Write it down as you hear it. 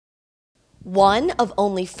One of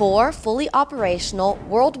only 4 fully operational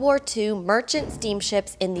World War II merchant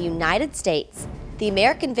steamships in the United States, the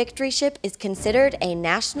American Victory ship is considered a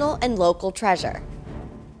national and local treasure.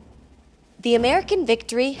 The American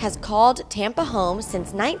Victory has called Tampa home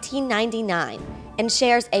since 1999 and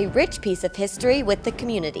shares a rich piece of history with the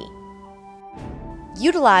community.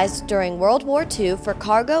 Utilized during World War II for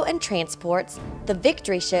cargo and transports, the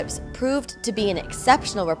Victory ships proved to be an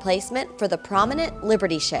exceptional replacement for the prominent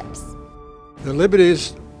Liberty ships. The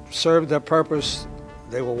Liberties served their purpose.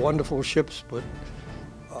 They were wonderful ships, but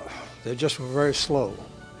they just were very slow.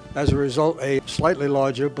 As a result, a slightly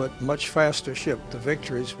larger but much faster ship, the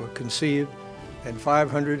Victories, were conceived, and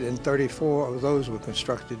 534 of those were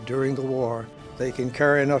constructed during the war. They can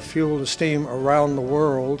carry enough fuel to steam around the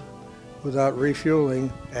world without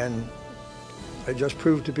refueling, and they just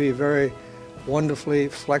proved to be a very wonderfully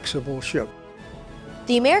flexible ship.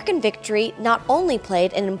 The American Victory not only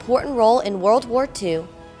played an important role in World War II,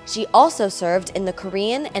 she also served in the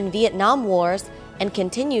Korean and Vietnam Wars and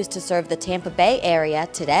continues to serve the Tampa Bay area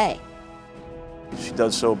today. She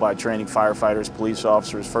does so by training firefighters, police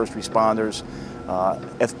officers, first responders,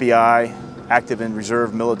 FBI, active and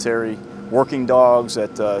reserve military, working dogs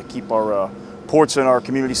that keep our ports and our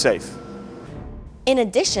community safe. In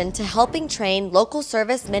addition to helping train local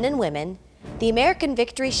servicemen and women, the American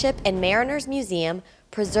Victory Ship and Mariners Museum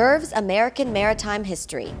preserves American maritime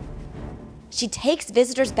history. She takes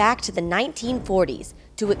visitors back to the 1940s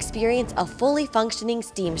to experience a fully functioning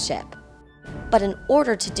steamship. But in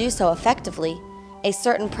order to do so effectively, a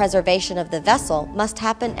certain preservation of the vessel must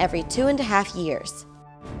happen every 2.5 years.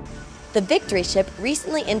 The Victory ship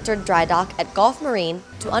recently entered dry dock at Gulf Marine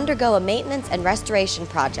to undergo a maintenance and restoration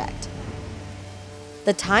project.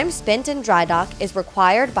 The time spent in dry dock is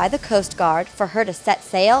required by the Coast Guard for her to set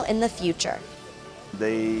sail in the future.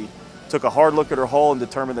 They took a hard look at her hull and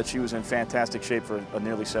determined that she was in fantastic shape for a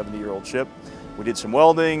nearly 70-year-old ship. We did some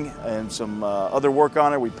welding and some other work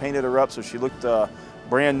on her. We painted her up so she looked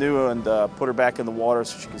brand new and put her back in the water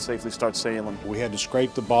so she could safely start sailing. We had to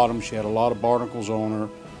scrape the bottom. She had a lot of barnacles on her.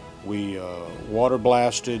 We water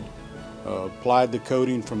blasted, applied the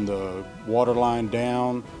coating from the water line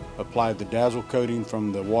down, applied the dazzle coating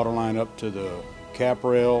from the water line up to the cap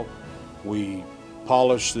rail. We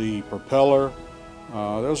polished the propeller.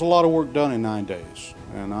 There was a lot of work done in 9 days,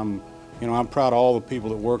 and I'm proud of all the people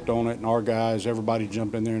that worked on it, and our guys, everybody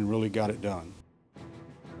jumped in there and really got it done.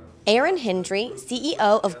 Aaron Hendry,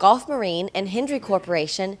 CEO of Gulf Marine and Hendry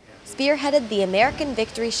Corporation, spearheaded the American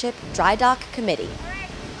Victory Ship Dry Dock Committee.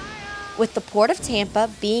 With the Port of Tampa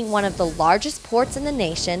being one of the largest ports in the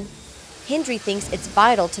nation, Hendry thinks it's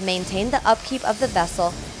vital to maintain the upkeep of the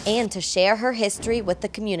vessel and to share her history with the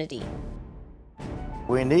community.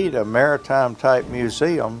 We need a maritime-type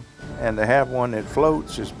museum, and to have one that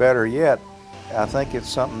floats is better yet. I think it's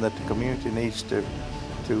something that the community needs to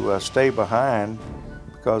stay behind,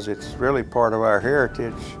 because it's really part of our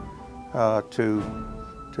heritage to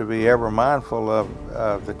be ever mindful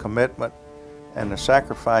of the commitment and the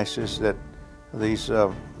sacrifices that these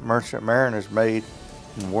merchant mariners made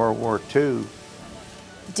in World War II.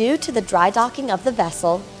 Due to the dry docking of the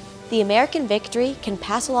vessel, the American Victory can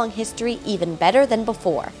pass along history even better than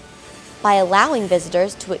before by allowing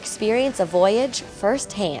visitors to experience a voyage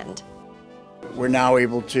firsthand. We're now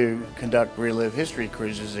able to conduct relive history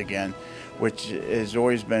cruises again, which has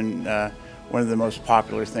always been one of the most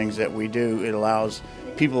popular things that we do. It allows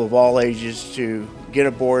people of all ages to get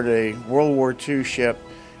aboard a World War II ship,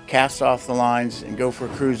 cast off the lines, and go for a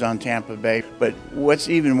cruise on Tampa Bay. But what's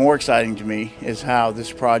even more exciting to me is how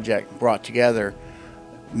this project brought together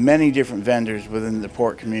many different vendors within the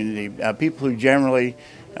port community, people who generally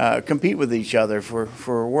compete with each other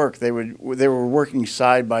for work. They were working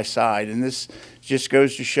side by side, and this just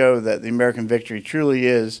goes to show that the American Victory truly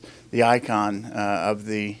is the icon of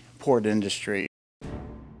the port industry.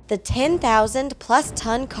 The 10,000+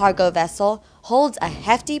 ton cargo vessel holds a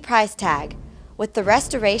hefty price tag, with the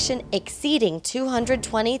restoration exceeding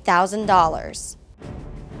 $220,000.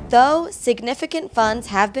 Though significant funds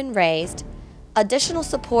have been raised, additional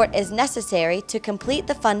support is necessary to complete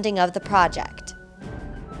the funding of the project.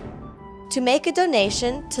 To make a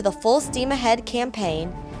donation to the Full Steam Ahead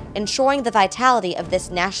campaign, ensuring the vitality of this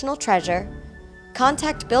national treasure,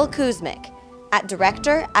 contact Bill Kuzmic at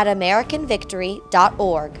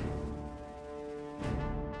director@americanvictory.org.